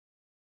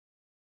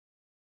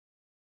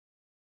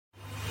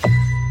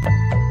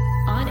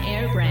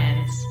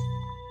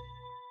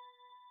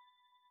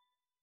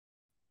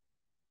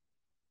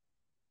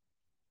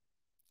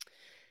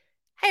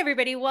Hi,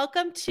 everybody.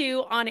 Welcome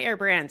to On Air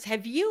Brands.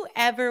 Have you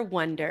ever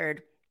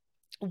wondered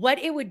what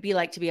it would be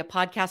like to be a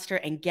podcaster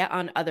and get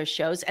on other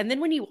shows? And then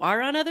when you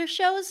are on other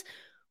shows,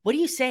 what do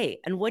you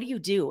say and what do you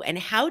do? And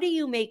how do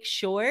you make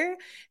sure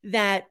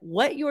that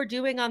what you're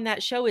doing on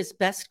that show is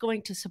best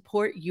going to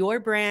support your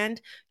brand,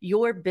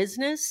 your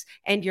business,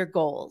 and your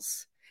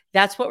goals?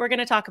 That's what we're going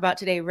to talk about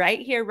today, right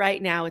here,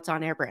 right now. It's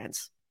On Air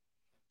Brands.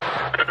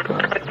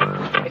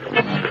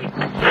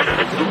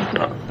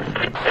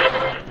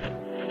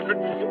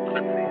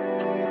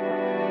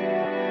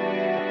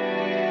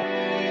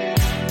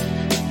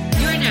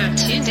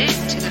 Tuned in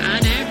to the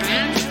On Air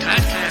Brands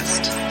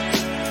podcast.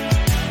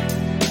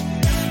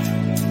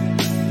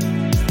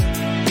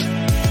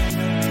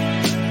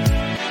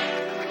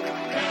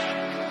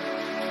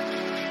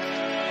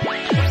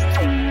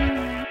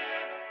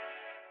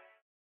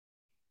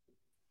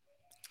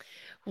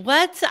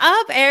 What's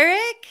up, Eric?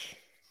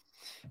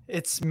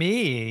 It's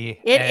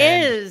me. It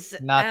is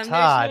not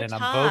Todd, no and I'm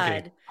Todd.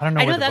 Bogan. I don't know.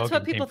 I know where the that's Bogan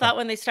what people came thought from.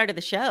 when they started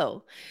the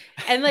show.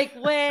 And like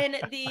when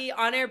the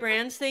On Air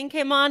Brands thing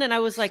came on, and I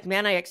was like,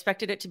 man, I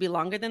expected it to be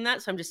longer than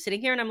that. So I'm just sitting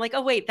here and I'm like,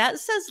 oh wait, that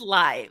says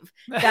live.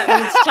 That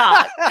means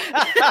Todd.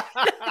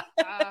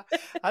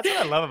 That's what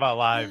I love about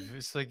live.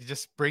 It's like it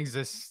just brings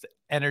this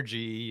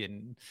energy,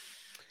 and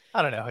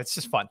I don't know. It's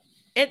just fun.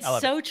 It's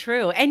so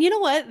true. And you know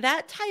what?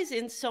 That ties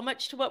in so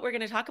much to what we're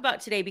going to talk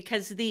about today,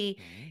 because the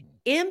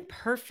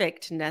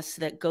imperfectness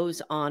that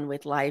goes on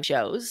with live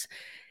shows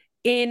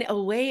in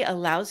a way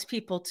allows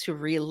people to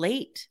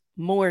relate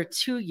more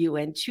to you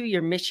and to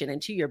your mission and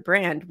to your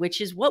brand,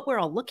 which is what we're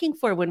all looking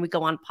for when we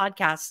go on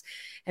podcasts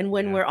and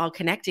when we're all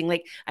connecting.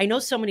 Like, I know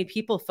so many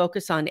people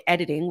focus on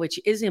editing, which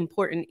is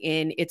important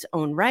in its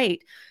own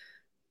right,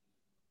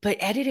 but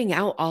editing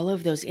out all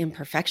of those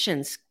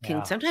imperfections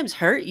can sometimes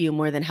hurt you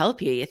more than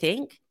help you, you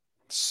think?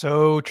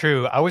 So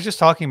true. I was just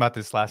talking about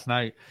this last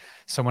night.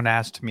 Someone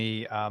asked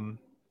me,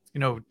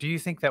 do you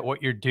think that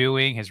what you're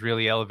doing has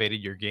really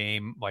elevated your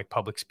game, like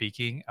public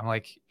speaking? I'm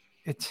like,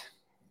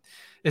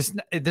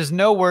 there's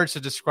no words to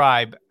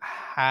describe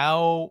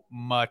how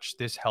much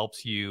this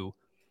helps you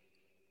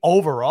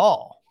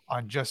overall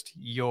on just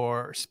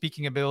your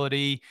speaking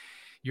ability,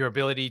 your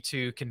ability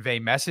to convey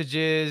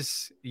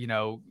messages,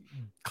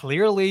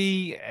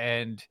 clearly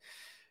and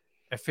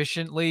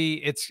efficiently.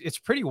 It's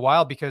pretty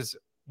wild, because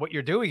what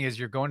you're doing is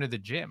you're going to the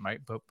gym, right?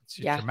 But it's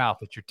your mouth,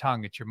 it's your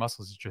tongue, it's your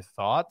muscles, it's your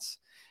thoughts.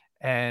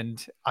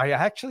 And I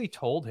actually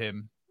told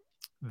him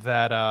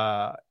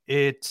that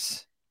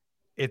it's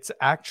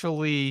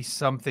actually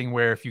something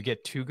where if you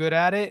get too good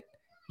at it,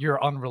 you're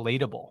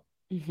unrelatable.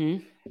 Mm-hmm.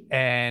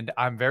 And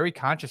I'm very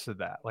conscious of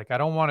that. Like, I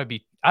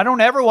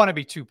don't ever want to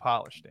be too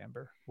polished,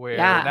 Amber, where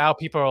now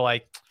people are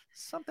like,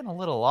 something a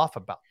little off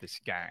about this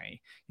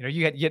guy.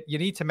 You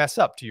need to mess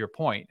up, to your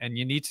point, and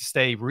you need to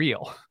stay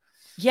real.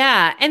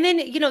 Yeah. And then,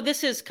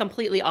 this is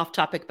completely off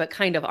topic, but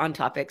kind of on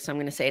topic. So I'm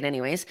going to say it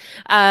anyways.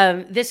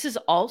 This is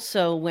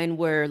also when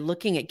we're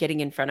looking at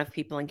getting in front of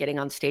people and getting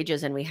on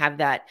stages, and we have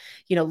that,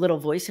 little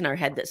voice in our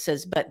head that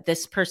says, but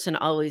this person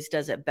always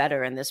does it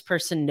better, and this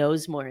person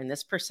knows more, and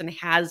this person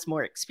has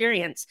more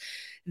experience.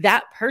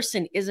 That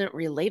person isn't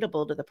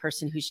relatable to the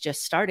person who's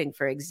just starting,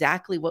 for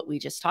exactly what we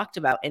just talked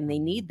about. And they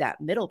need that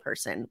middle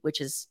person,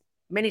 which is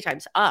many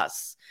times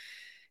us,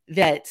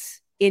 that's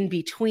in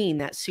between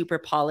that super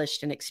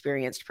polished and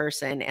experienced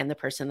person and the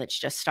person that's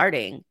just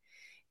starting.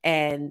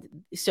 And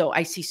so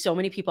I see so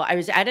many people. I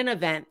was at an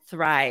event,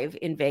 Thrive,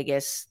 in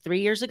Vegas 3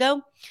 years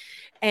ago.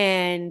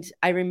 And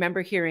I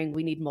remember hearing,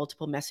 we need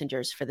multiple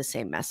messengers for the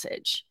same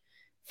message,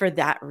 for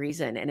that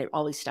reason. And it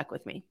always stuck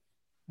with me.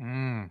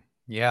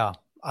 Yeah.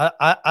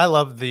 I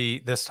love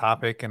this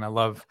topic, and I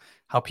love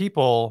how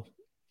people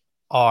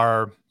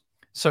are.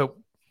 So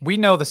we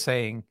know the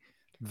saying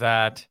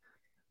that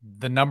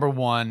the number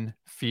one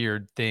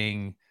feared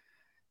thing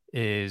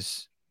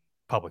is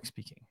public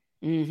speaking.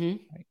 Mm-hmm.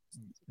 Right?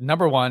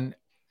 Number one,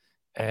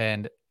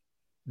 and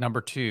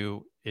number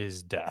two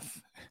is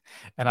death.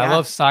 And I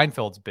love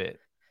Seinfeld's bit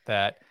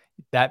that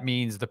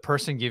means the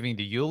person giving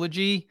the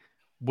eulogy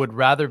would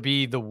rather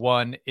be the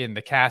one in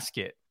the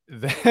casket,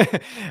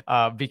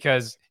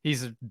 because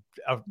he's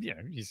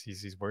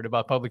worried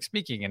about public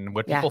speaking and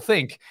what people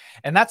think.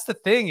 And that's the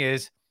thing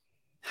is,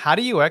 how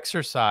do you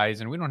exercise?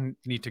 And we don't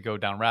need to go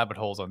down rabbit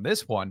holes on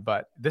this one,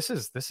 but this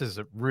is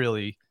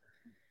really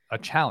a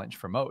challenge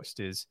for most,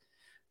 is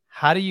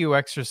how do you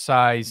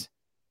exercise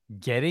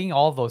getting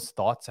all those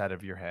thoughts out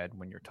of your head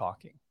when you're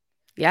talking?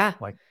 Yeah.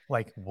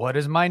 Like, what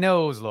does my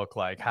nose look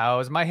like? How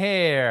is my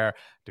hair?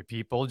 Do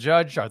people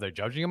judge? Are they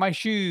judging my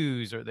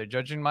shoes? Are they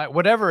judging my,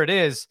 whatever it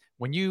is?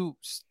 When you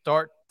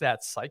start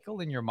that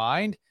cycle in your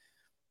mind,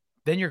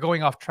 then you're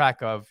going off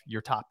track of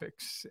your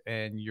topics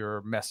and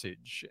your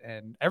message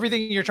and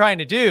everything you're trying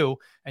to do.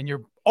 And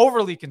you're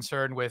overly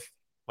concerned with,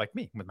 like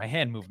me, with my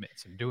hand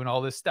movements and doing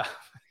all this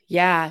stuff.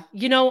 Yeah.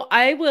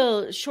 I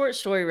will short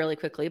story really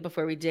quickly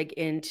before we dig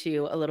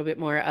into a little bit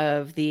more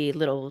of the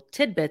little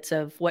tidbits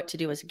of what to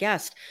do as a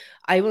guest.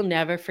 I will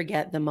never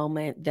forget the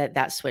moment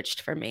that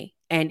switched for me.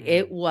 And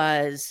it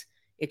was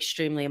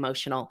extremely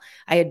emotional.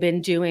 I had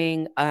been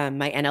doing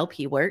my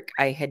NLP work.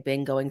 I had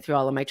been going through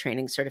all of my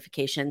training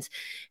certifications.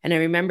 And I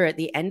remember at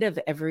the end of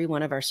every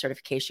one of our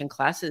certification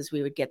classes,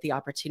 we would get the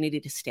opportunity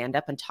to stand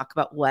up and talk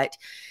about what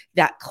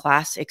that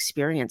class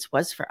experience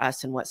was for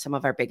us and what some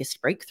of our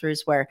biggest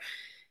breakthroughs were.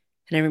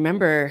 And I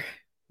remember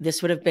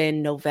this would have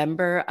been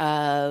November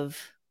of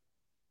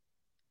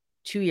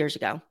 2 years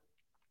ago.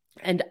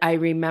 And I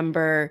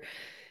remember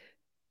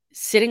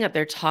sitting up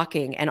there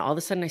talking, and all of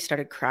a sudden I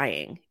started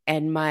crying.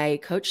 And my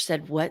coach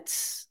said,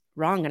 "What's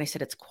wrong?" And I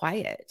said, "It's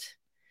quiet."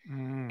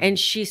 And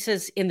she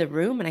says, "In the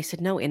room?" And I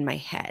said, "No, in my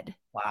head."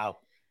 Wow.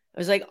 I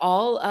was like,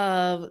 all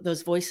of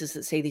those voices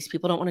that say these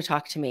people don't want to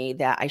talk to me,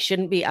 that I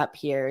shouldn't be up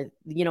here.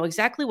 You know,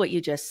 exactly what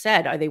you just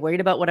said. Are they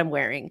worried about what I'm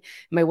wearing?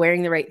 Am I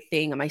wearing the right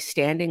thing? Am I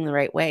standing the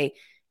right way?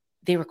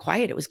 They were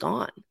quiet. It was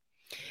gone.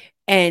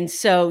 And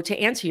so to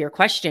answer your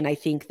question, I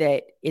think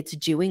that it's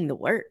doing the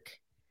work.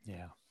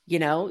 Yeah.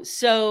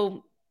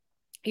 So,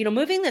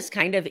 moving this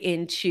kind of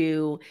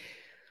into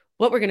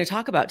what we're going to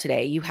talk about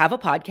today. You have a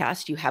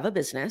podcast, you have a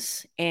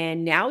business,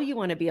 and now you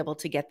want to be able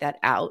to get that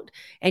out,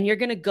 and you're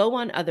going to go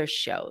on other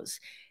shows.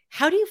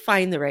 How do you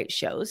find the right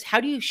shows?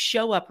 How do you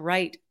show up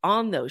right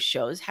on those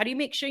shows? How do you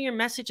make sure your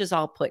message is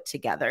all put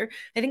together?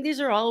 I think these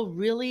are all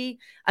really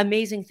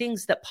amazing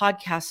things that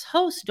podcast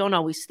hosts don't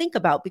always think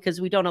about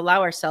because we don't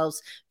allow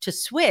ourselves to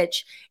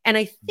switch. And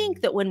I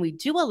think that when we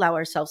do allow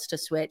ourselves to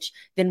switch,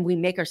 then we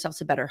make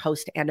ourselves a better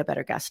host and a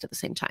better guest at the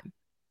same time.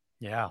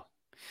 Yeah.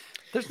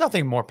 There's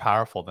nothing more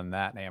powerful than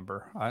that,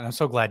 Amber. I'm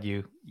so glad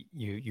you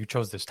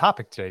chose this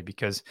topic today,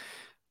 because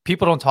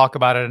people don't talk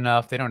about it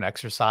enough. They don't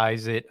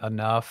exercise it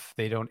enough.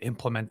 They don't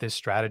implement this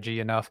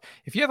strategy enough.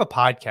 If you have a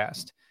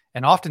podcast,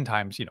 and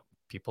oftentimes,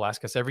 people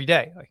ask us every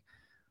day, like,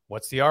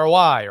 what's the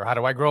ROI, or how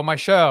do I grow my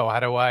show? How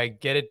do I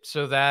get it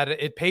so that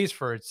it pays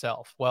for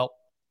itself? Well,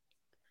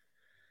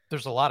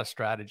 there's a lot of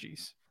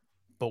strategies,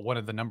 but one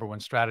of the number one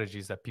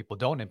strategies that people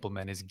don't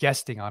implement is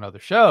guesting on other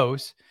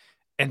shows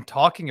and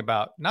talking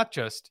about not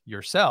just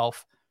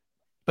yourself,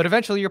 but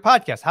eventually your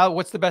podcast.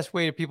 What's the best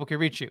way that people can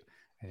reach you?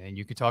 And then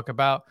you can talk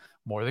about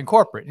More Than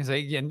Corporate.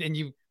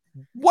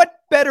 What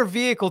better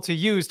vehicle to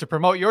use to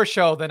promote your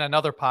show than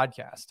another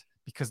podcast?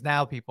 Because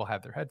now people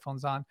have their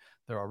headphones on.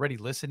 They're already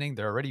listening.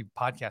 They're already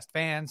podcast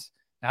fans.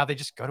 Now they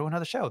just go to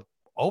another show,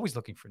 always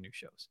looking for new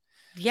shows.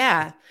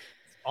 Yeah.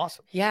 It's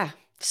awesome. Yeah.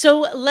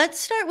 So let's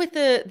start with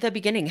the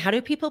beginning. How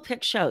do people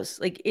pick shows?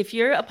 Like, if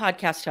you're a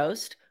podcast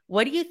host,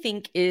 what do you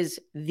think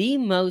is the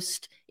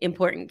most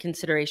important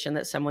consideration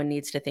that someone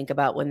needs to think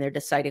about when they're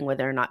deciding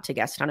whether or not to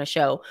guest on a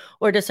show,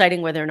 or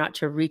deciding whether or not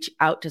to reach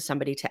out to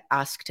somebody to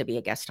ask to be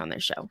a guest on their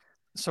show?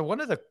 So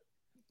one of the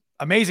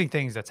amazing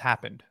things that's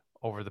happened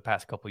over the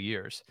past couple of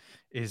years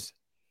is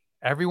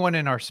everyone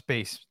in our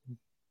space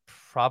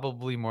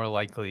probably more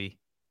likely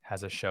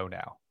has a show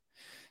now.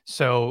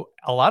 So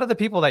a lot of the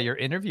people that you're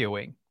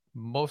interviewing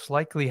most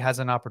likely has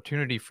an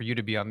opportunity for you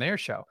to be on their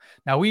show.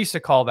 Now, we used to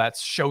call that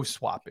show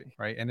swapping,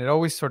 right? And it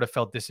always sort of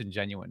felt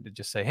disingenuous to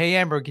just say, "Hey,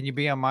 Amber, can you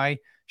be on my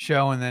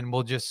show?" And then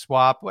we'll just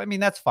swap. I mean,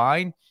 that's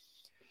fine.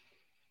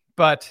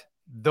 But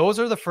those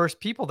are the first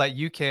people that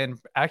you can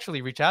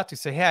actually reach out to,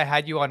 say, "Hey, I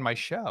had you on my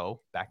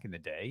show back in the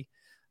day.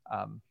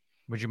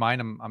 Would you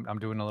mind? I'm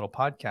doing a little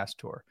podcast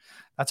tour."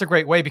 That's a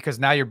great way, because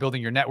now you're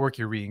building your network,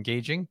 you're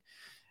re-engaging,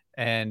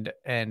 and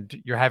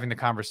you're having the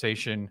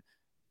conversation,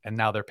 and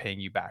now they're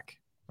paying you back.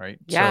 Right.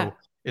 Yeah. So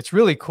it's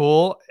really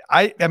cool.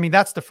 I mean,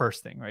 that's the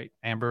first thing, right,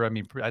 Amber? I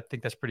mean, I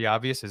think that's pretty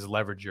obvious, is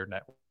leverage your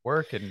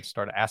network and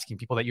start asking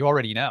people that you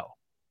already know.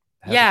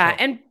 Yeah.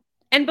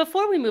 And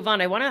before we move on,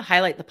 I want to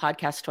highlight the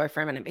podcast tour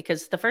for a minute,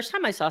 because the first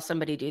time I saw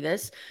somebody do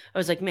this, I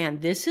was like, man,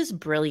 this is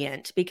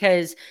brilliant,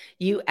 because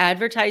you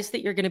advertise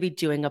that you're going to be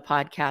doing a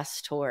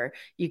podcast tour.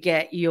 You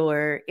get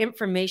your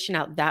information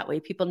out that way.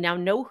 People now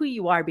know who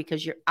you are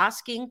because you're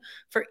asking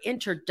for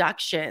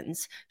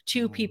introductions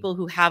to people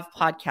who have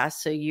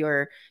podcasts. So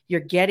you're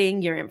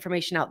getting your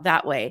information out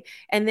that way.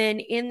 And then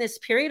in this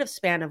period of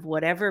span of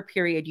whatever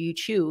period you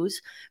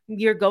choose,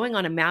 you're going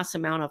on a mass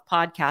amount of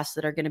podcasts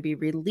that are going to be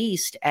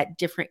released at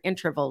different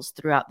intervals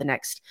throughout the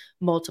next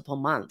multiple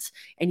months.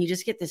 And you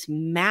just get this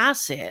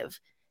massive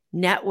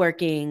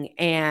networking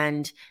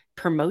and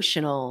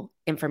promotional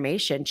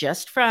information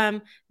just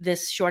from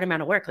this short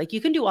amount of work. Like,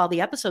 you can do all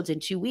the episodes in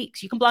 2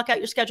 weeks. You can block out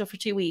your schedule for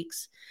 2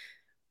 weeks,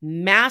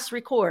 mass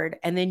record,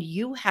 and then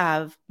you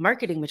have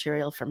marketing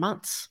material for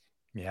months.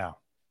 Yeah.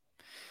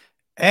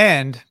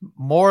 And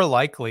more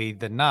likely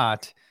than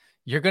not,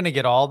 you're going to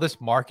get all this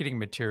marketing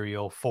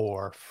material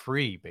for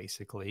free,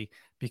 basically,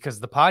 because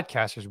the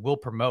podcasters will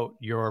promote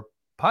your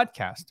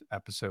podcast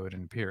episode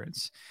and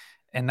appearance.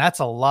 And that's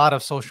a lot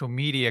of social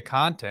media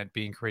content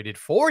being created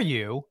for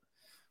you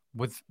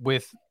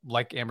with,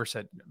 like Amber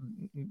said,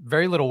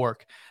 very little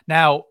work.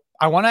 Now,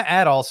 I want to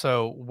add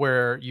also,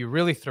 where you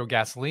really throw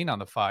gasoline on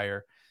the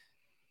fire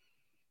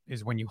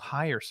is when you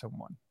hire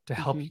someone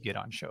to help you get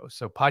on shows.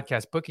 So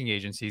podcast booking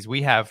agencies,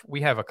 we have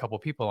a couple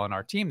people on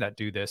our team that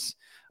do this,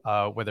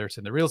 whether it's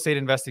in the real estate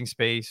investing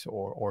space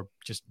or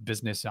just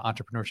business and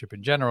entrepreneurship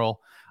in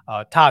general.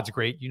 Todd's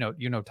great. You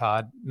know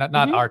Todd, not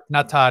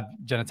Todd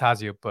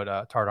Genetazio,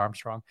 but Todd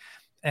Armstrong.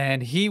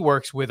 And he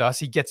works with us.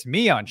 He gets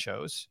me on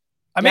shows,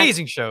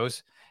 amazing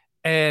shows.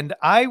 And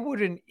I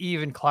wouldn't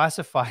even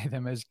classify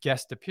them as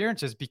guest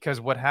appearances,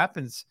 because what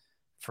happens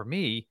for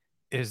me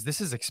is this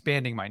is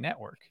expanding my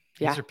network.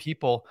 These are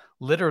people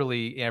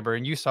literally, Amber,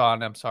 and you saw,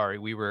 and I'm sorry,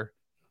 we were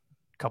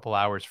a couple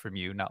hours from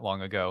you not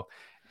long ago.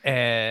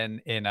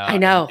 And in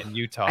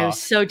Utah. I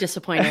was so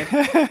disappointed.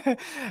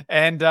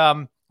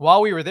 And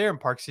while we were there in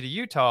Park City,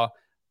 Utah,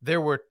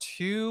 there were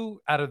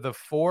 2 out of the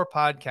 4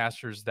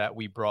 podcasters that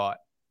we brought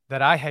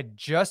that I had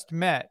just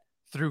met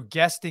through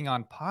guesting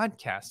on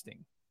podcasting.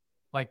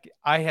 Like,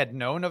 I had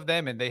known of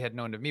them and they had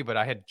known of me, but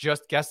I had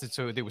just guested.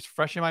 So it was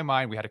fresh in my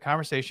mind. We had a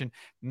conversation,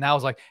 and I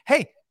was like,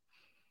 hey,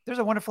 there's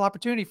a wonderful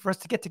opportunity for us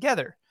to get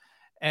together.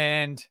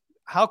 And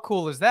how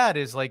cool is that?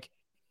 Is like,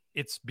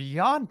 it's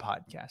beyond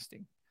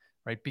podcasting,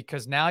 right?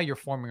 Because now you're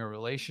forming a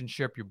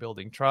relationship, you're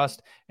building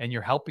trust, and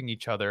you're helping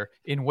each other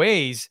in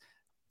ways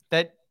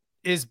that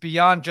is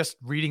beyond just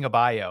reading a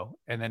bio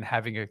and then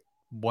having a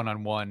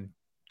one-on-one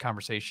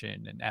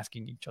conversation and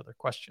asking each other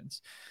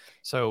questions.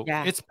 So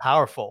it's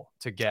powerful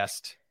to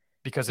guest,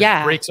 because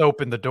it breaks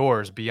open the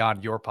doors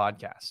beyond your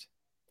podcast.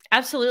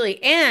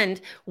 Absolutely.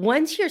 And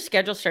once your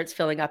schedule starts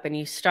filling up and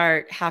you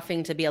start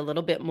having to be a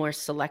little bit more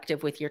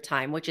selective with your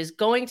time, which is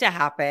going to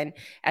happen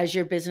as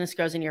your business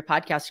grows and your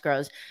podcast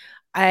grows.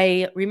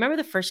 I remember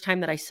the first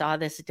time that I saw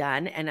this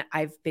done, and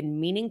I've been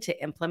meaning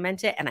to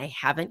implement it and I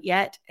haven't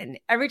yet. And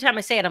every time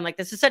I say it, I'm like,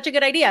 this is such a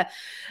good idea.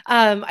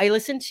 I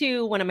listened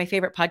to one of my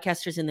favorite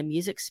podcasters in the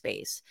music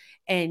space,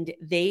 and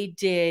they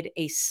did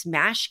a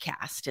smash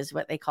cast is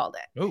what they called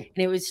it. Ooh. And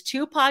it was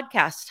 2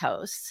 podcast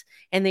hosts,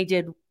 and they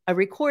did a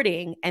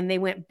recording, and they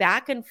went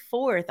back and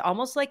forth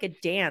almost like a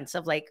dance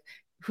of like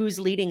who's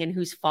leading and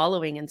who's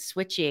following and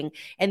switching.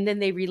 And then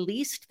they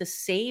released the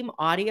same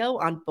audio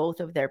on both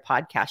of their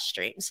podcast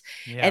streams.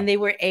 And they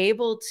were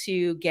able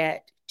to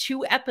get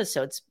 2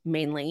 episodes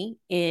mainly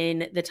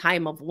in the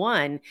time of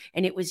one.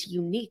 And it was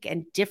unique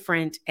and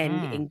different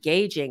and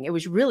engaging. It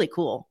was really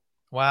cool.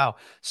 Wow.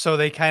 So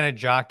they kind of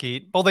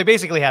jockeyed. Well, they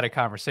basically had a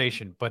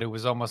conversation, but it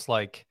was almost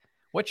like,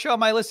 what show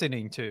am I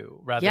listening to?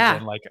 Rather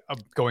than like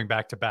going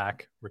back to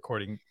back,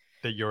 recording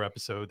your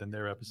episode and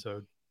their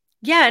episode.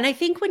 Yeah. And I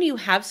think when you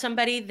have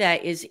somebody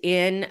that is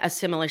in a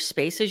similar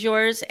space as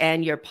yours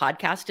and your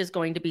podcast is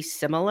going to be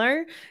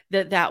similar,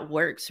 that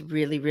works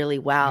really, really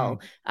well.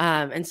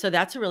 And so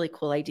that's a really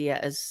cool idea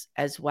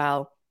as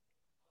well.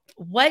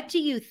 What do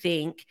you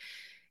think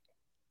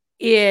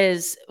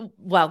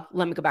well,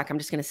 let me go back. I'm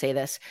just going to say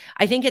this.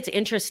 I think it's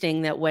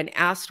interesting that when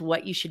asked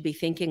what you should be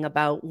thinking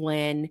about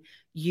when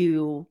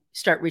you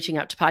start reaching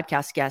out to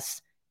podcast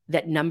guests,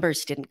 that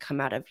numbers didn't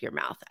come out of your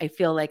mouth. I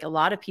feel like a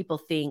lot of people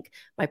think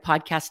my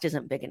podcast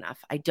isn't big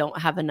enough. I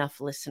don't have enough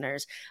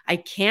listeners. I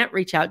can't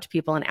reach out to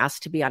people and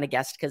ask to be on a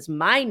guest because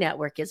my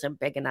network isn't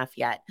big enough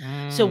yet.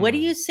 So what do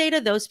you say to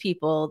those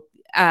people?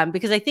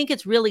 Because I think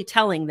it's really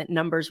telling that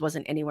numbers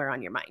wasn't anywhere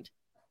on your mind.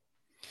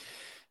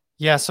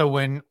 Yeah. So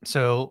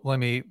let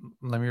me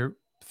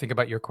think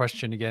about your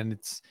question again.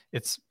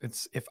 It's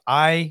if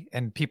I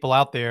and people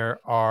out there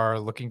are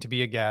looking to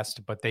be a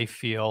guest, but they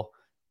feel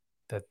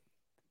that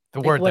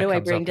the word that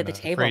comes up in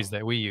the phrase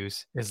that we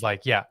use is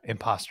like,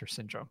 imposter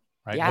syndrome,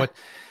 right? Yeah.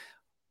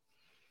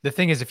 The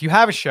thing is, if you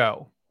have a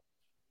show,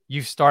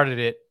 you've started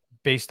it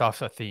based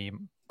off a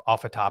theme,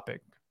 off a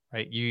topic,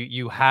 right?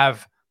 You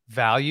have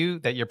value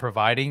that you're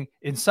providing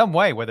in some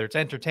way, whether it's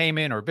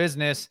entertainment or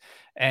business,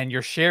 and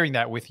you're sharing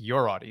that with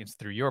your audience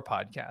through your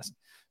podcast.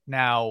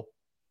 Now,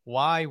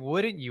 why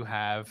wouldn't you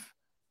have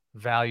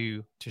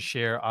value to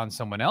share on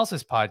someone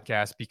else's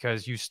podcast?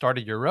 Because you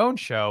started your own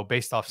show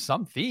based off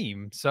some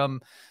theme,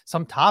 some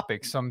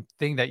topic,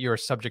 something that you're a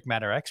subject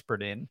matter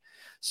expert in.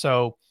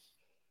 So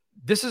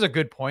this is a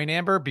good point,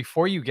 Amber.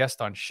 Before you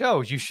guest on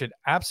shows, you should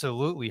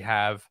absolutely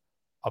have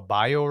a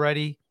bio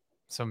ready,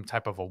 some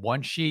type of a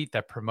one sheet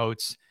that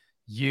promotes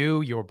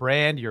you, your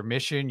brand, your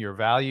mission, your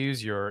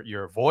values,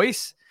 your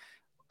voice.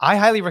 I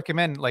highly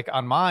recommend, like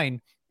on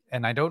mine,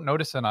 and I don't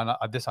notice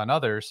this on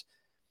others,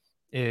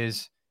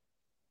 is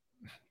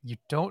you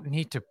don't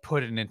need to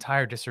put an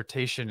entire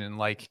dissertation in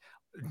like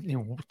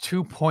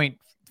 2-point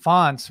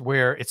fonts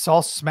where it's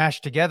all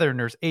smashed together and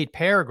there's 8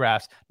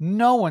 paragraphs.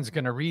 No one's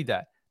going to read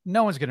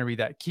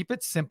that. Keep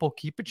it simple,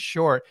 keep it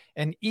short,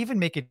 and even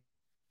make it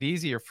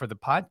easier for the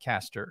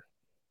podcaster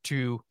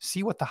to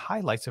see what the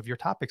highlights of your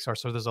topics are.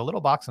 So there's a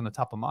little box on the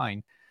top of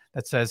mine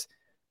that says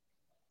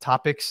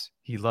topics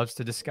he loves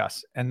to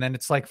discuss. And then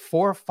it's like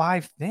 4 or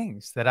 5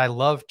 things that I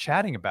love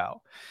chatting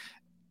about.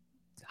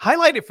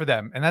 Highlight it for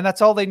them. And then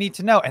that's all they need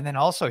to know. And then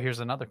also,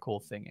 here's another cool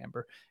thing,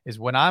 Amber, is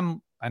when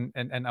and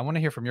I want to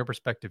hear from your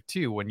perspective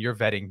too, when you're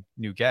vetting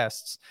new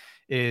guests,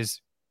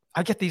 is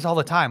I get these all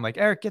the time. Like,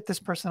 Eric, get this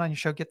person on your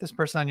show, get this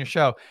person on your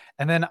show.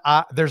 And then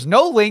there's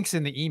no links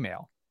in the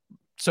email.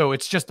 So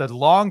it's just a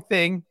long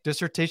thing,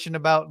 dissertation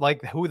about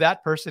like who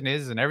that person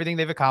is and everything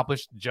they've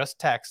accomplished, just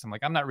text. I'm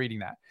like, I'm not reading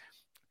that.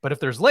 But if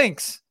there's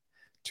links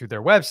to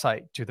their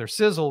website, to their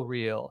sizzle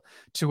reel,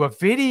 to a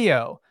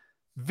video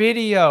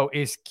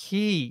is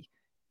key.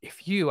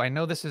 I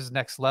know this is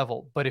next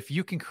level, but if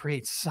you can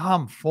create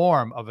some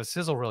form of a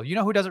sizzle reel, you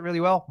know who does it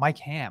really well? Mike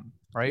Hamm,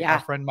 right? Yeah. Our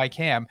friend Mike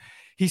Hamm.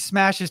 He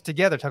smashes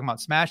together, talking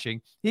about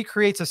smashing. He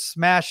creates a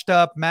smashed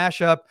up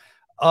mashup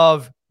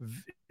of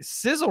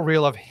sizzle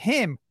reel of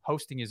him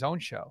hosting his own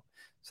show.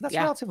 So that's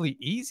relatively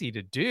easy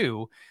to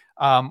do,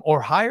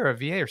 or hire a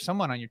VA or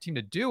someone on your team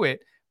to do it.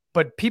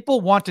 But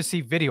people want to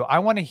see video. I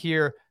want to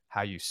hear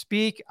how you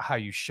speak, how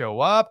you show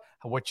up,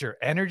 what's your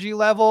energy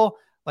level.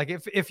 Like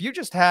if you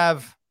just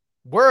have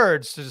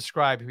words to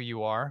describe who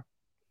you are,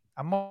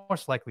 I'm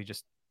most likely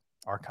just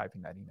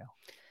archiving that email.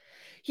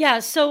 Yeah.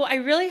 So I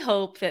really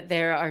hope that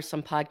there are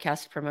some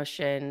podcast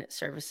promotion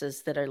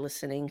services that are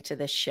listening to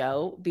this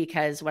show,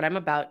 because what I'm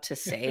about to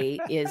say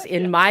is,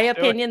 in my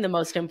opinion, the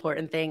most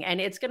important thing,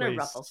 and it's going to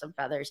ruffle some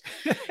feathers.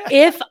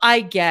 If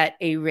I get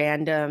a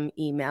random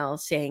email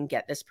saying,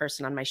 get this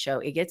person on my show,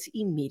 it gets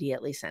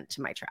immediately sent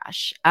to my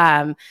trash.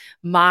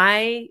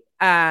 My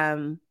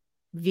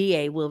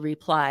VA will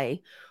reply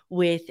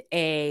with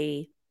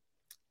a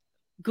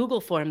Google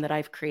form that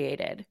I've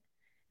created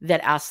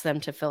that asks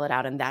them to fill it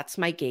out. And that's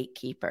my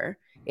gatekeeper.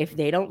 If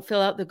they don't fill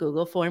out the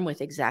Google form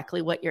with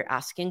exactly what you're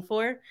asking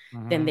for,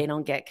 then they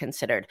don't get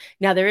considered.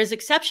 Now, there is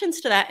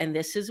exceptions to that. And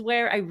this is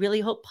where I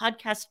really hope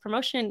podcast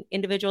promotion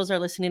individuals are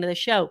listening to the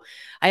show.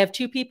 I have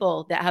 2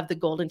 people that have the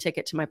golden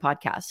ticket to my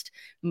podcast.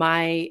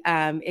 My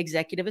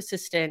executive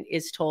assistant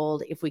is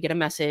told, if we get a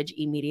message,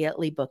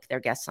 immediately book their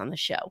guests on the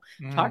show.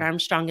 Todd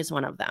Armstrong is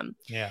one of them.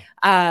 Yeah.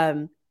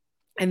 And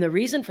the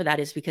reason for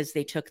that is because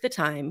they took the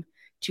time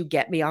to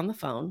get me on the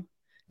phone,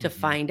 to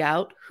find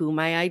out who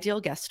my ideal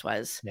guest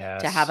was,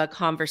 to have a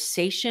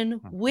conversation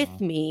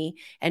with me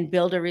and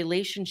build a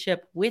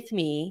relationship with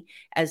me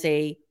as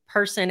a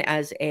person,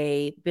 as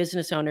a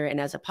business owner,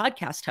 and as a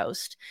podcast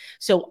host.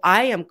 So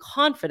I am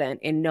confident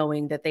in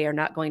knowing that they are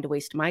not going to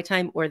waste my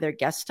time or their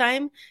guest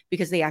time,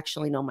 because they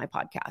actually know my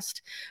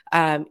podcast.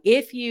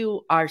 If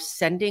you are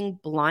sending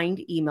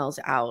blind emails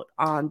out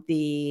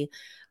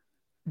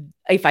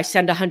if I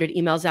send 100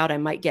 emails out, I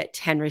might get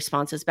 10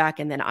 responses back,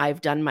 and then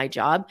I've done my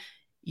job.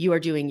 You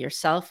are doing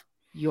yourself,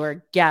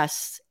 your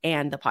guests,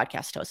 and the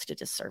podcast host a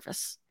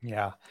disservice.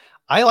 Yeah.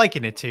 I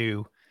liken it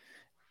to,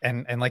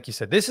 and like you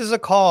said, this is a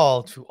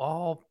call to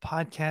all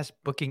podcast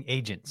booking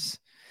agents.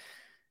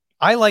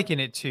 I liken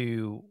it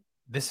to,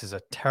 this is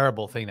a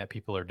terrible thing that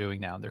people are doing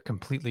now. They're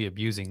completely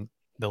abusing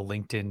the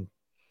LinkedIn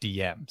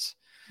DMs.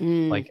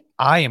 Like,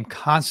 I am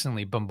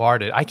constantly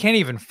bombarded. I can't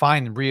even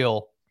find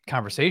real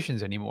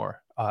conversations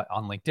anymore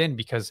on LinkedIn,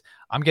 because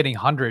I'm getting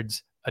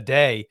hundreds a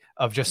day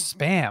of just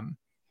spam.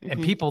 And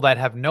people that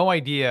have no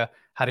idea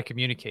how to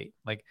communicate.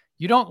 Like,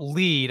 you don't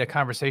lead a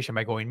conversation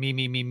by going,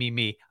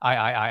 me,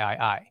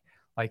 I.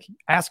 Like,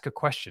 ask a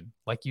question.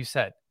 Like you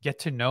said, get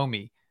to know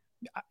me.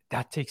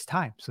 That takes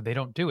time. So they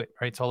don't do it,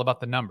 right? It's all about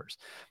the numbers.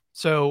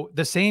 So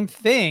the same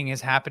thing is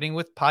happening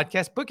with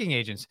podcast booking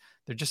agents.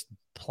 They're just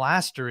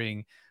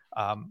plastering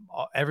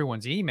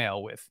everyone's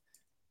email with,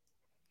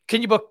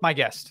 can you book my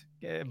guest?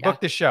 Book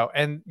the show.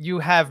 And you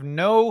have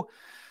no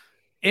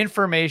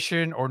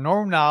information or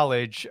no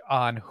knowledge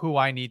on who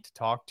I need to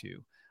talk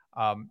to.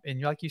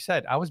 And like you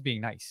said, I was being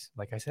nice.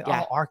 Like I said,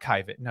 I'll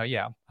archive it. No,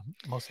 I'm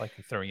most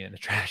likely throwing it in the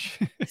trash.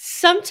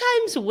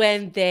 Sometimes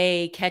when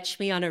they catch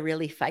me on a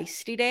really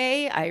feisty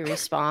day, I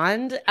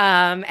respond,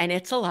 and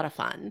it's a lot of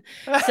fun.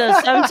 So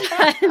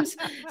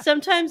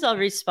sometimes I'll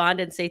respond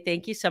and say,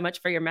 thank you so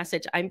much for your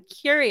message. I'm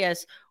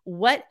curious,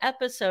 what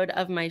episode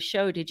of my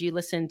show did you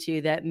listen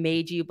to that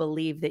made you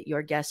believe that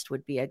your guest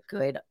would be a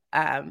good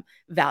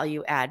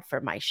value add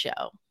for my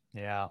show?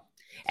 Yeah.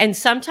 And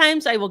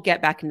sometimes I will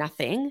get back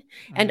nothing.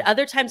 And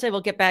other times I will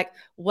get back,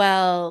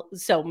 well,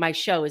 so my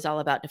show is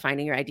all about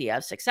defining your idea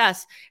of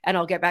success. And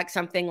I'll get back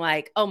something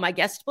like, oh, my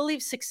guest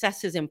believes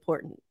success is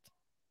important.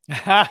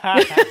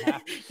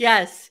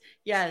 Yes,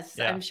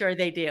 I'm sure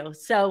they do.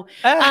 So,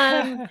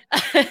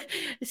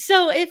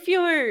 so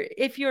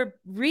if you're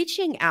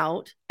reaching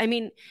out, I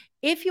mean,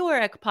 if you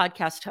are a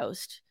podcast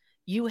host,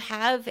 you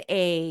have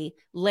a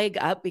leg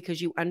up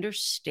because you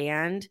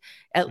understand,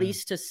 at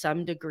least to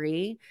some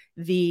degree,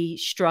 the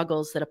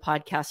struggles that a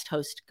podcast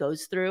host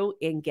goes through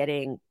in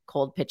getting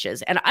cold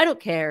pitches. And I don't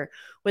care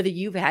whether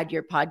you've had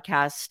your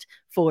podcast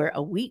for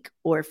a week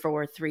or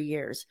for 3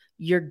 years,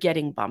 you're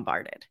getting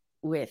bombarded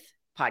with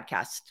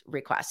podcast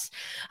requests.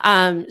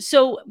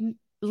 So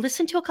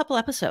listen to a couple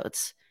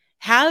episodes.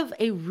 Have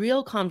a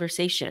real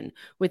conversation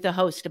with the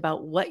host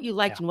about what you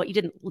liked and what you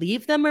didn't.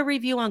 Leave them a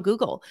review on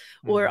Google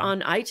or on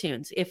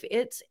iTunes. If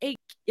it's a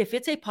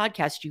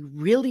podcast you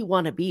really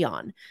want to be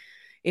on,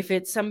 if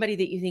it's somebody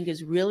that you think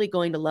is really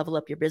going to level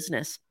up your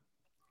business,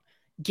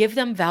 give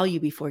them value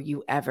before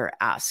you ever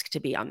ask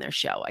to be on their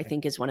show, I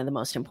think is one of the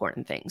most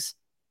important things.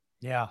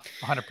 Yeah,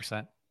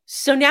 100%.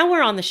 So now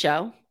we're on the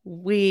show.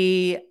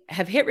 We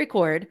have hit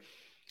record.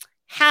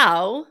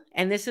 How,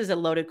 and this is a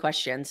loaded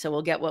question, so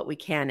we'll get what we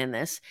can in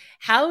this.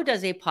 How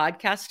does a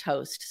podcast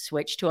host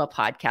switch to a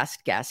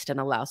podcast guest and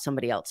allow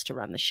somebody else to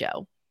run the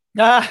show?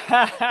 That's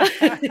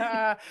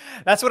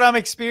what I'm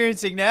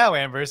experiencing now,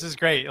 Amber. This is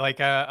great.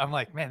 Like, I'm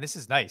like, man, this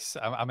is nice.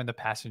 I'm in the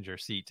passenger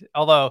seat.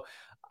 Although,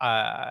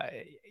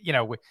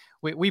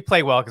 we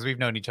play well because we've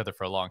known each other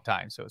for a long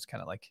time. So it's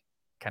kind of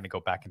go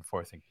back and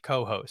forth and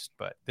co-host.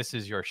 But this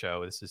is your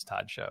show. This is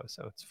Todd's show.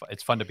 So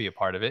it's fun to be a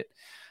part of it.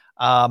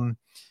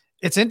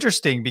 It's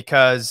interesting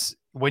because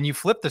when you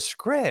flip the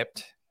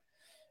script,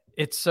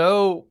 it's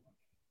so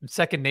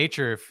second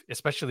nature,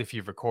 especially if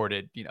you've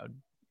recorded,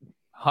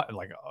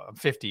 like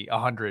 50,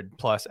 100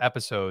 plus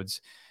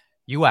episodes.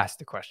 You ask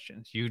the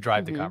questions, you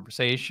drive the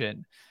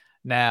conversation.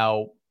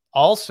 Now,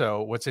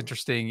 also, what's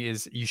interesting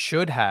is you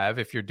should have,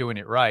 if you're doing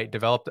it right,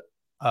 developed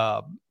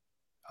a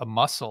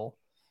muscle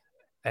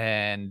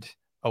and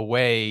a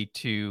way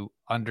to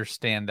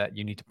understand that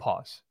you need to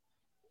pause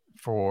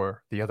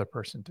for the other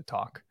person to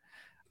talk.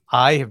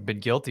 I have been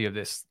guilty of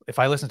this. If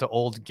I listen to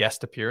old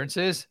guest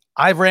appearances,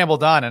 I've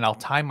rambled on, and I'll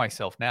time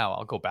myself now.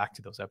 I'll go back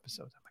to those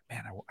episodes. I'm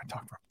like, man, I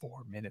talked for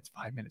 4 minutes,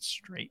 5 minutes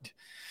straight.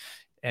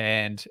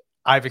 And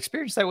I've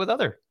experienced that with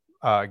other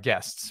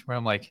guests where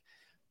I'm like,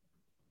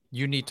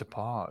 you need to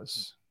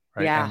pause,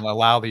 right? Yeah. And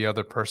allow the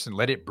other person,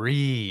 let it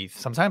breathe.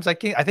 Sometimes I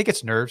think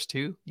it's nerves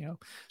too, so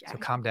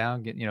calm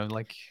down, get,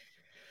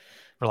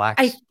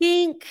 relax. I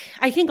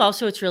think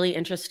also it's really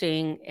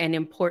interesting and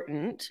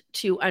important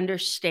to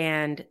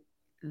understand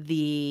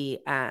the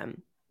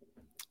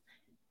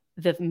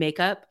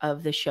makeup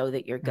of the show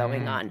that you're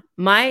going on.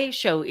 My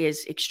show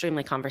is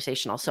extremely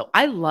conversational. So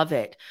I love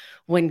it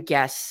when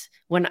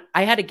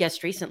I had a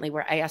guest recently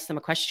where I asked them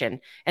a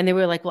question and they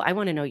were like, well, I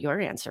want to know your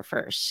answer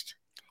first.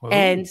 Ooh.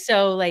 And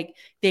so like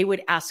they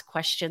would ask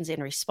questions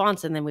in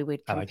response and then we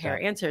would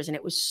compare answers. And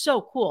it was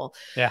so cool.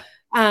 Yeah.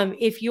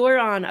 If you're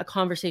on a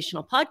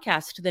conversational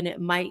podcast, then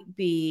it might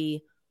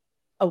be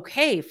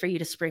okay for you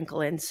to sprinkle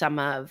in some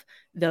of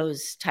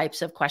those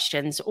types of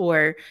questions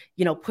or,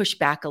 push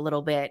back a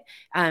little bit.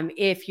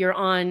 If you're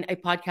on a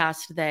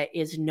podcast that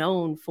is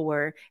known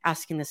for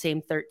asking the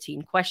same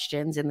 13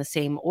 questions in the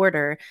same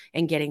order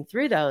and getting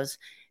through those,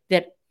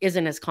 that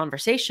isn't as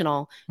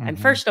conversational. And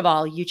first of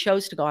all, you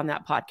chose to go on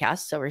that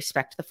podcast, so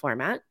respect the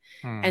format.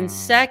 And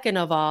second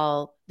of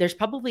all, there's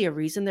probably a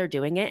reason they're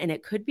doing it. And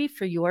it could be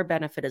for your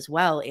benefit as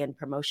well in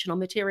promotional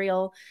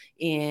material,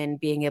 in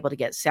being able to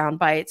get sound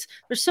bites.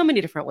 There's so many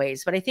different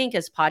ways. But I think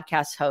as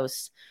podcast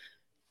hosts,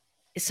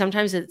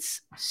 sometimes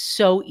it's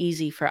so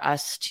easy for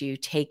us to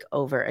take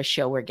over a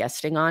show we're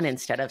guesting on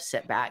instead of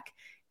sit back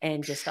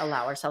and just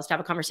allow ourselves to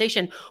have a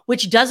conversation,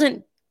 which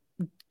doesn't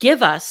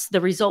give us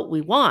the result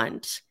we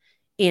want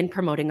in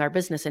promoting our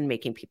business and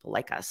making people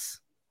like us.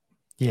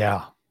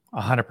 Yeah,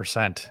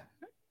 100%.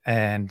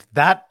 And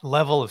that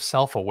level of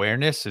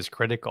self-awareness is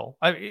critical.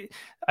 I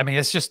mean,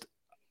 it's just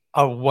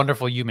a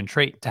wonderful human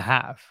trait to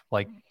have,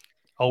 like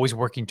always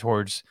working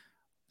towards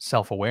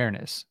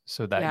self-awareness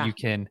so that you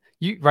can,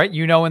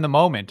 in the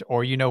moment,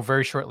 or,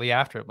 very shortly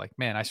after, like,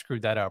 man, I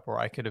screwed that up, or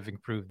I could have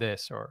improved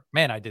this, or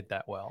man, I did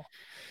that well.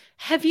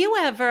 Have you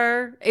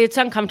ever, it's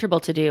uncomfortable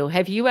to do,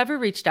 have you ever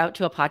reached out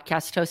to a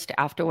podcast host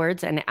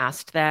afterwards and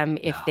asked them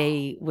if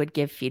they would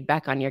give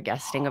feedback on your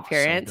guesting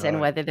appearance and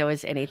whether there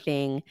was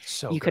anything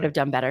you could have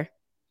done better?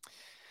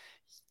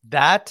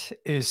 That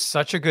is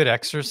such a good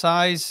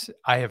exercise.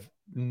 I have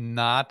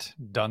not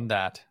done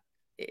that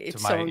to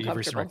my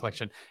recent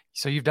recollection.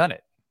 So you've done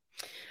it.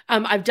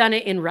 I've done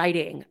it in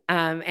writing,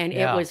 and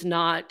it was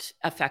not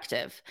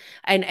effective.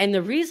 And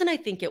the reason I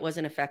think it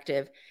wasn't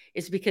effective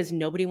is because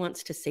nobody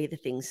wants to say the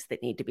things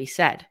that need to be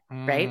said,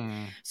 right?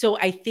 So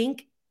I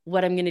think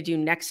what I'm going to do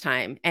next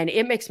time, and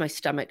it makes my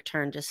stomach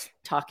turn just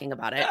talking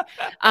about it,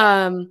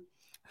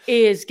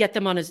 is get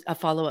them on a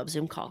follow-up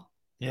Zoom call.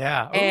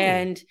 Yeah.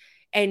 Ooh.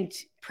 And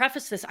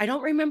preface this. I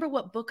don't remember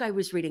what book I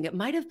was reading. It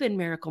might have been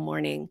Miracle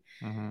Morning.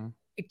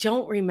 I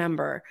don't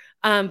remember.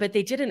 But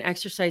they did an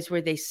exercise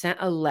where they sent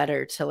a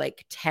letter to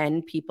like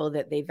 10 people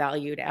that they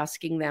valued,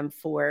 asking them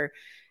for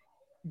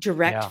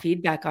direct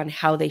feedback on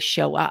how they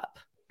show up.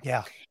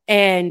 Yeah.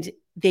 And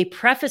they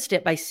prefaced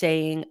it by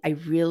saying, I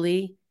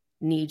really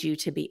need you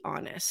to be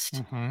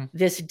honest.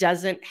 This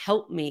doesn't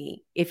help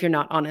me if you're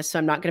not honest. So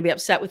I'm not going to be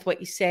upset with what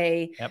you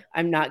say. Yep.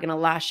 I'm not going to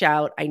lash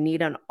out. I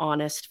need an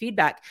honest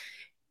feedback.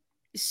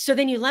 So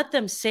then you let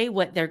them say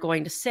what they're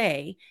going to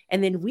say.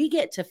 And then we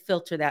get to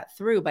filter that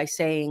through by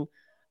saying,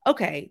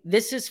 okay,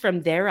 this is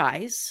from their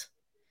eyes.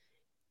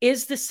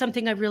 Is this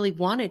something I really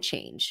want to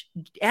change?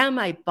 Am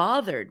I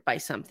bothered by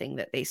something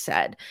that they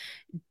said?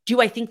 Do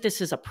I think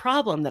this is a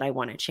problem that I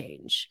want to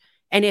change?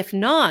 And if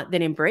not,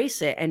 then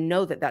embrace it and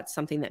know that that's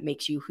something that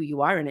makes you who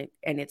you are, and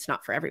it's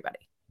not for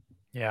everybody.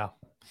 Yeah.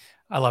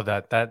 I love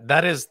that.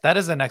 That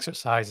is an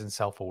exercise in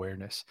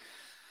self-awareness.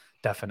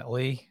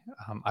 Definitely.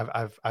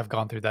 I've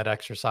gone through that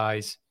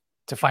exercise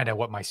to find out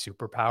what my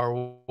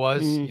superpower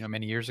was,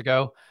 many years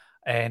ago.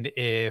 And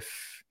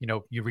if,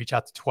 you reach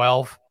out to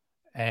 12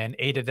 and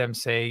 8 of them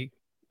say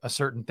a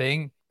certain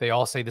thing, they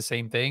all say the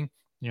same thing. And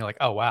you're like,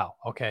 oh, wow.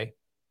 Okay.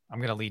 I'm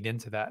going to lean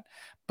into that.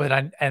 But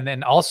and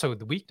then also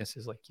the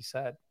weaknesses, like you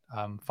said,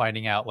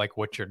 finding out like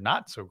what you're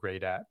not so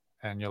great at.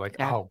 And you're like,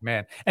 oh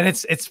man. And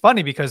it's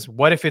funny because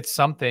what if it's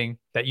something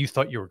that you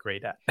thought you were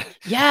great at?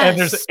 Yes. And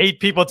there's 8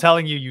 people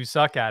telling you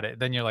suck at it.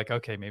 Then you're like,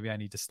 okay, maybe I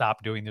need to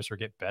stop doing this or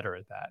get better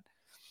at that.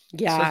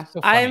 Yeah.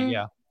 So funny.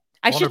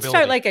 I should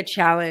start like a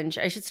challenge.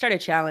 I should start a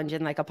challenge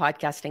in like a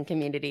podcasting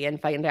community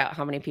and find out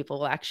how many people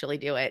will actually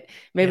do it.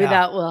 Maybe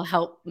that will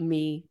help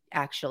me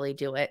actually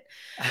do it.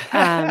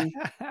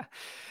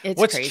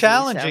 What's crazy,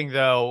 challenging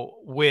though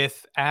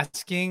with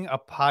asking a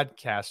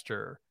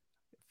podcaster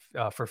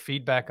for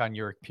feedback on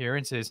your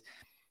appearances,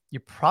 you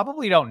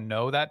probably don't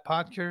know that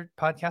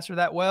podcaster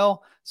that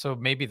well. So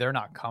maybe they're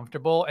not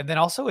comfortable. And then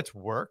also it's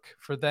work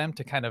for them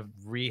to kind of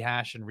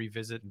rehash and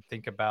revisit and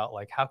think about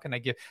like, how can I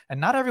give, and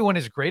not everyone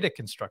is great at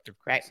constructive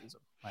criticism,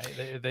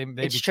 right? They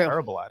may be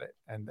terrible at it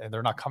and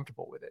they're not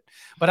comfortable with it.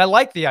 But I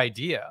like the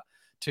idea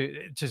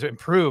to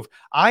improve.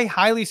 I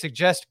highly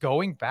suggest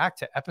going back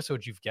to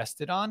episodes you've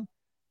guested on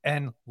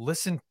and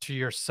listen to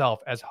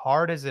yourself as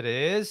hard as it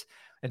is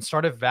and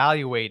start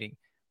evaluating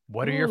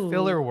what are your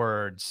filler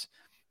words?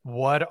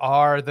 What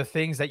are the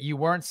things that you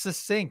weren't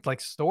succinct,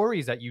 like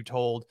stories that you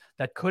told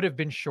that could have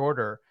been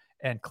shorter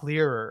and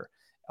clearer?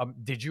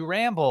 Did you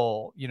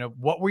ramble?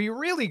 What were you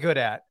really good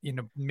at?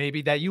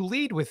 Maybe that you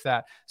lead with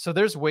that. So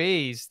there's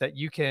ways that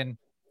you can,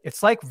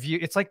 it's like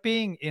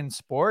being in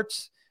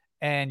sports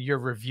and you're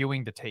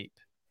reviewing the tape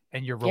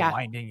and you're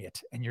rewinding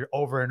it and you're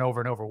over and over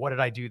and over. What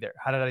did I do there?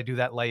 How did I do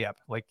that layup?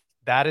 Like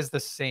that is the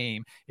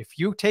same. If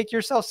you take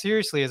yourself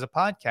seriously as a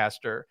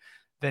podcaster,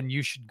 then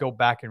you should go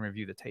back and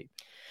review the tape.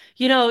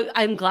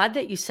 I'm glad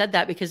that you said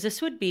that because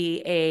this would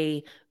be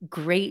a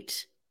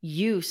great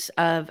use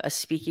of a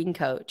speaking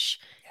coach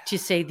to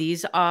say,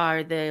 these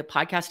are the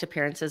podcast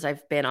appearances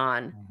I've been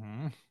on.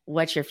 Mm-hmm.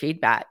 What's your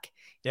feedback?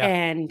 Yeah.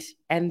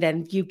 And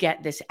then you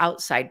get this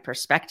outside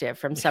perspective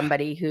from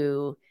somebody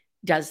who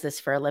does this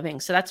for a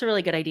living. So that's a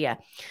really good idea.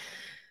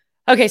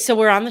 Okay. So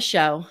we're on the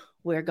show.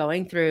 We're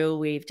going through,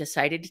 we've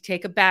decided to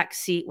take a back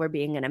seat. We're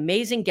being an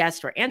amazing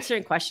guest. We're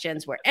answering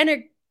questions.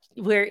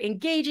 We're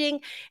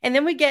engaging. And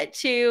then we get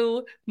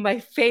to my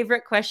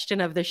favorite question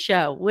of the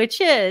show,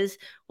 which is,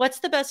 what's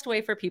the best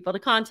way for people to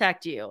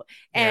contact you?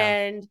 Yeah.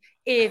 And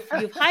if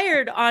you've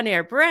hired On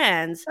Air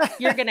Brands,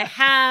 you're going to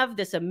have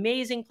this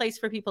amazing place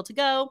for people to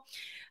go.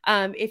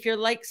 If you're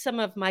like some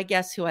of my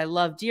guests who I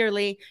love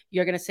dearly,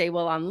 you're going to say,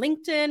 well, on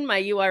LinkedIn,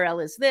 my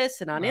URL is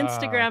this. And on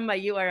Instagram, my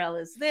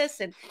URL is this.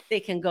 And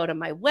they can go to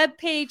my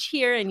webpage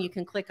here and you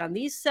can click on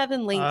these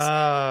 7 links.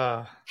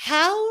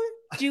 How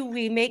do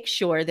we make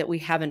sure that we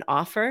have an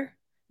offer,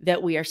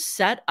 that we are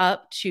set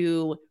up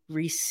to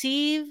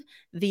receive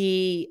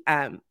the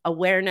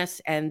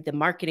awareness and the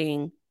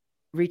marketing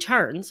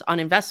returns on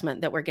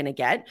investment that we're going to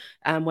get,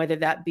 whether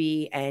that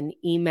be an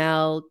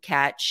email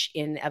catch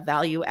in a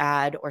value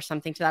add or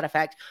something to that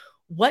effect?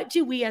 What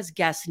do we as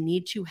guests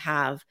need to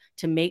have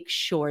to make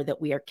sure that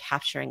we are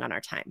capturing on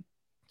our time?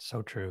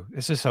 So true.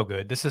 This is so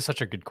good. This is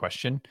such a good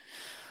question.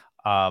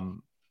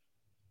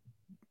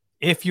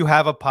 If you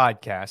have a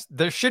podcast,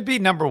 there should be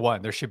number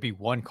one, there should be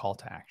one call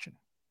to action.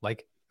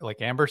 Like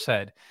Amber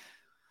said,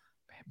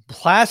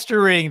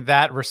 plastering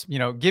that,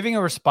 giving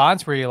a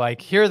response where you're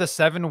like, here are the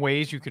 7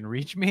 ways you can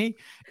reach me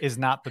is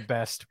not the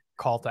best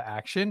call to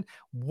action.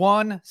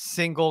 One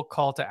single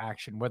call to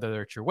action, whether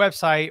it's your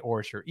website or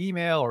it's your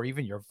email or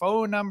even your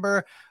phone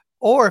number,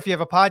 or if you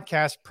have a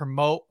podcast,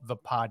 promote the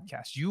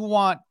podcast. You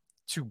want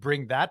to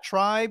bring that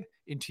tribe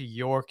into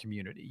your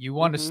community. You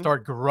want to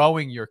start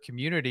growing your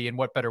community. And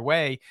what better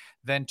way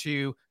than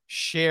to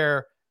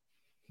share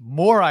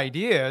more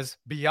ideas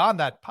beyond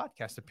that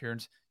podcast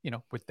appearance,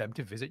 with them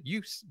to visit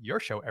your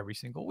show every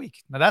single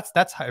week. Now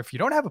that's how, if you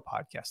don't have a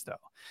podcast though,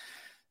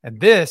 and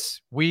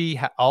this we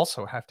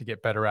also have to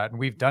get better at, and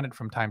we've done it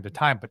from time to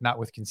time, but not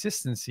with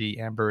consistency,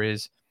 Amber,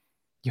 is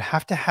you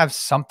have to have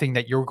something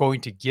that you're going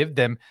to give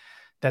them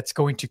that's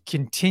going to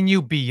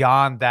continue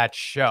beyond that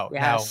show.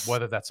 Yes. Now,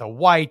 whether that's a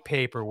white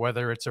paper,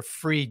 whether it's a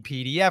free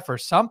PDF or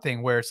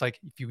something where it's like,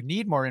 if you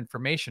need more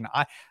information,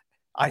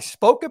 I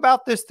spoke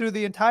about this through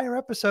the entire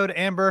episode,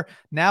 Amber.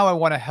 Now I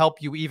want to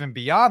help you even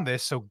beyond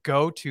this. So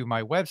go to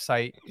my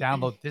website,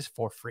 download this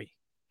for free,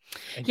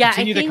 and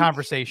continue the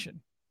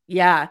conversation.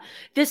 Yeah,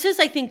 this is,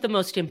 I think, the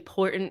most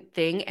important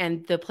thing,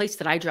 and the place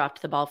that I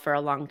dropped the ball for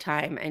a long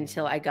time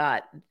until I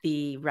got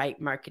the right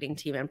marketing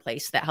team in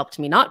place that helped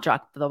me not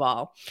drop the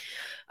ball,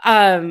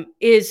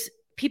 is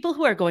people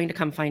who are going to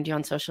come find you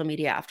on social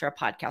media after a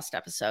podcast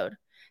episode.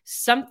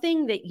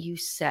 Something that you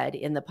said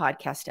in the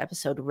podcast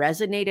episode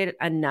resonated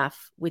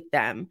enough with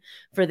them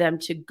for them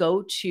to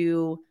go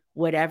to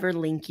whatever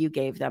link you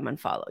gave them and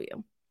follow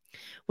you,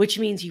 which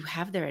means you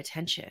have their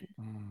attention.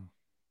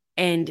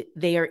 And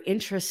they are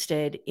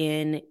interested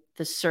in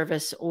the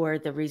service or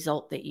the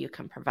result that you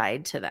can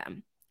provide to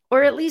them,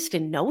 or at least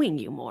in knowing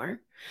you more.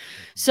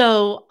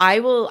 So I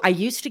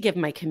used to give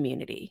my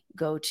community,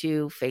 go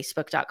to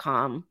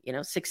facebook.com,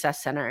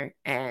 Success Center,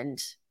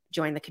 and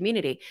join the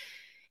community.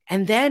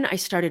 And then I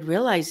started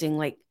realizing,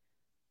 like,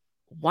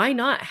 why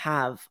not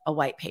have a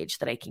white page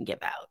that I can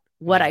give out?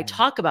 What I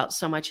talk about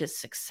so much is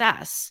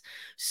success.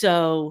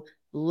 So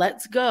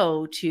let's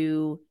go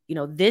to,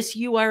 this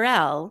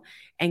URL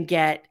and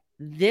get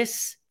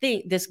this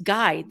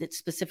guide that's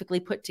specifically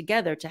put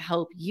together to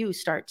help you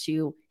start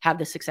to have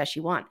the success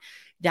you want.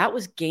 That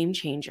was game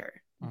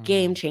changer.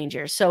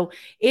 So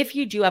if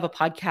you do have a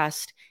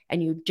podcast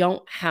and you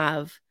don't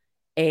have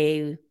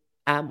a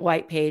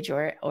white page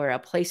or a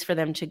place for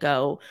them to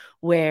go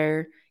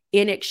where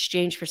in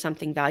exchange for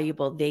something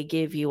valuable, they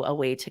give you a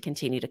way to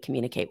continue to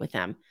communicate with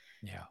them.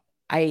 Yeah.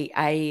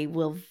 I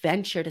will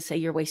venture to say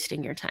you're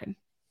wasting your time.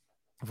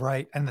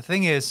 Right. And the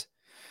thing is,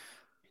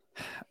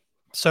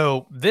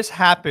 so this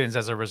happens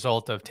as a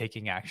result of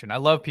taking action. I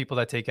love people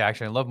that take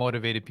action. I love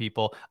motivated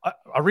people.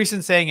 A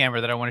recent saying, Amber,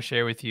 that I want to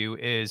share with you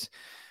is,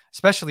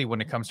 especially when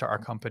it comes to our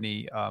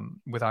company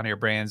with On Air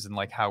Brands and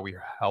like how we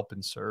help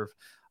and serve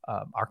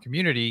our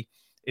community,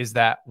 is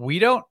that we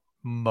don't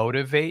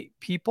motivate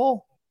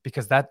people,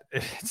 because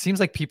it seems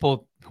like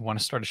people who want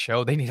to start a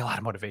show, they need a lot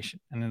of motivation.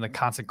 And then the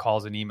constant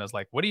calls and emails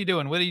like, what are you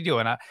doing? What are you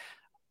doing?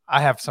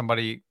 I have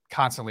somebody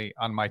constantly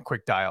on my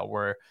quick dial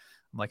where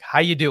I'm like, how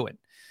you doing?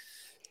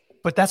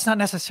 But that's not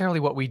necessarily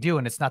what we do.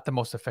 And it's not the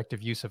most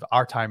effective use of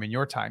our time and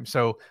your time.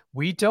 So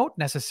we don't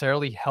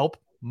necessarily help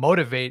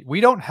motivate.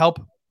 We don't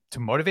help to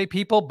motivate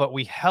people, but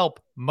we help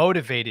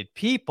motivated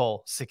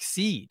people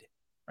succeed,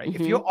 right?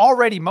 Mm-hmm. If you're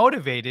already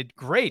motivated,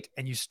 great.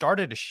 And you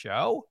started a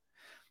show,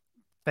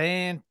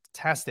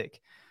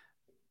 fantastic.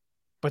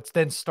 But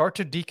then start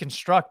to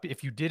deconstruct.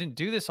 If you didn't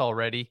do this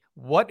already,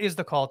 what is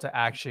the call to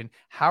action?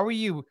 How are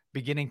you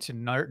beginning to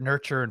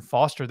nurture and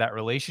foster that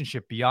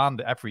relationship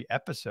beyond every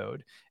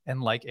episode?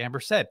 And like Amber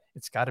said,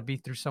 it's got to be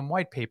through some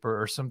white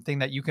paper or something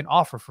that you can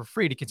offer for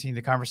free to continue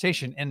the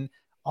conversation. And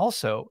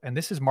also, and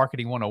this is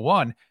marketing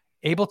 101,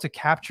 able to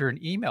capture an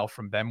email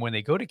from them when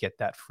they go to get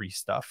that free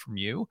stuff from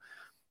you,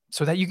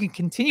 so that you can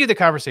continue the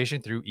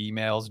conversation through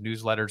emails,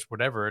 newsletters,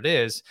 whatever it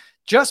is,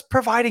 just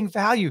providing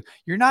value.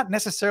 You're not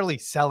necessarily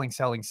selling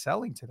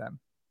to them,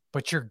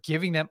 but you're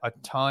giving them a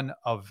ton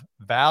of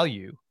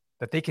value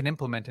that they can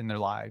implement in their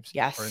lives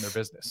or in their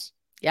business.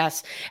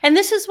 Yes. And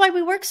this is why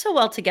we work so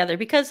well together,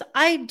 because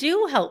I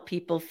do help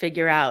people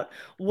figure out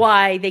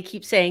why they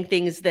keep saying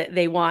things that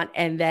they want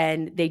and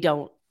then they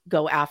don't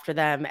go after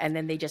them. And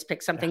then they just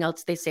pick something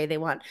else they say they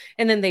want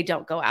and then they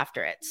don't go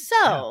after it.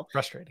 So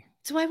frustrating.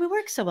 It's why we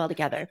work so well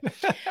together.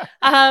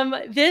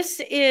 This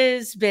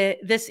is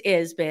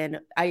been,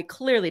 I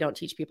clearly don't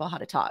teach people how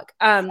to talk.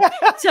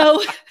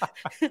 So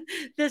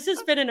this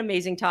has been an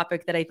amazing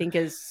topic that I think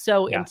is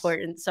so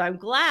important. So I'm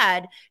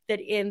glad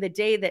that in the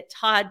day that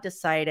Todd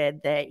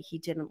decided that he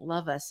didn't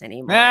love us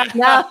anymore,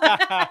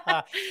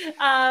 that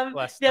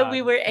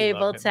we were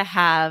able to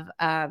have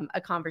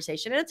a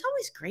conversation. And it's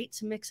always great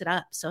to mix it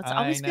up. So it's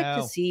always good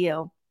to see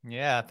you.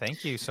 Yeah,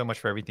 thank you so much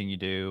for everything you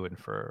do and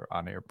for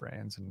On Air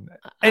Brands. And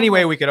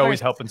anyway, we could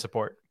always help and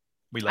support.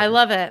 I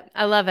love it.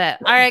 All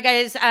right,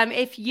 guys.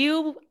 If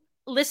you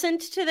listened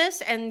to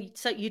this and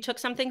so you took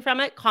something from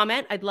it,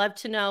 comment. I'd love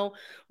to know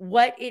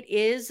what it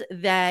is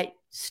that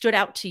stood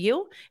out to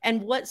you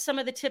and what some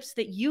of the tips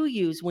that you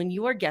use when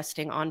you're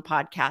guesting on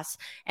podcasts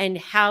and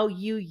how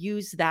you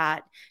use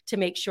that to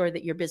make sure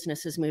that your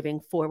business is moving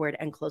forward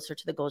and closer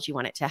to the goals you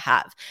want it to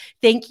have.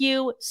 Thank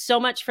you so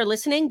much for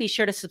listening. Be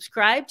sure to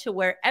subscribe to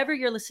wherever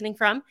you're listening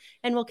from,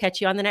 and we'll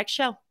catch you on the next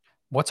show.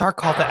 What's our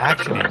call to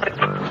action? You're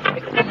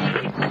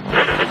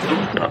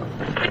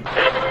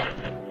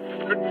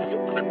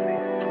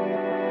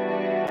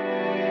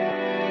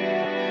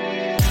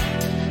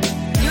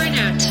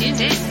now tuned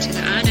in to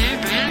the On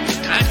Air Brands